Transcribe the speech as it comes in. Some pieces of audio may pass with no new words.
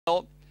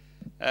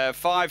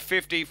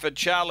550 for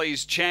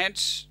Charlie's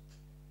Chance.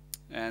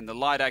 And the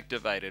light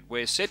activated.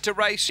 We're set to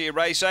race here.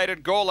 Race 8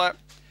 at Gawler.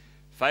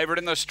 Favourite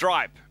in the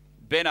stripe.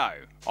 Benno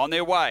on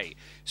their way.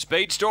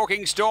 Speed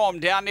Stalking Storm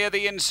down near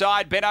the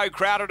inside. Benno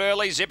crowded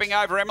early, zipping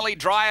over. Emily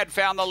Dryad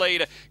found the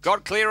lead.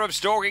 Got clear of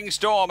Stalking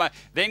Storm.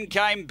 Then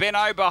came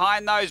Benno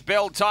behind those.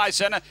 Bell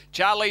Tyson.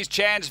 Charlie's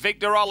Chance,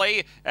 Victor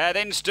Ollie.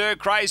 Then Stir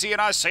Crazy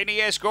and Iceni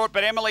Escort.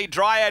 But Emily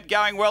Dryad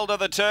going well to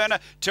the turn.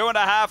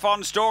 2.5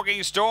 on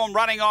Stalking Storm.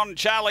 Running on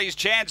Charlie's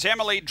Chance.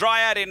 Emily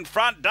Dryad in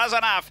front. Does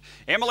enough.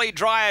 Emily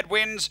Dryad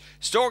wins.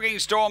 Stalking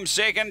Storm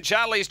second.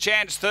 Charlie's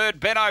Chance third.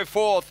 Benno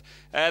fourth.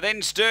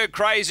 Then Stir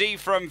Crazy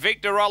from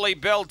Victor Ollie,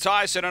 Bell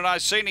Tyson and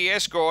Iceni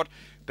Escort.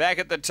 Back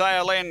at the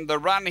tail end, the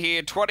run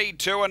here,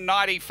 22 and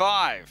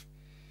 95.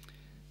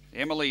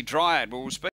 Emily Dryad will speak.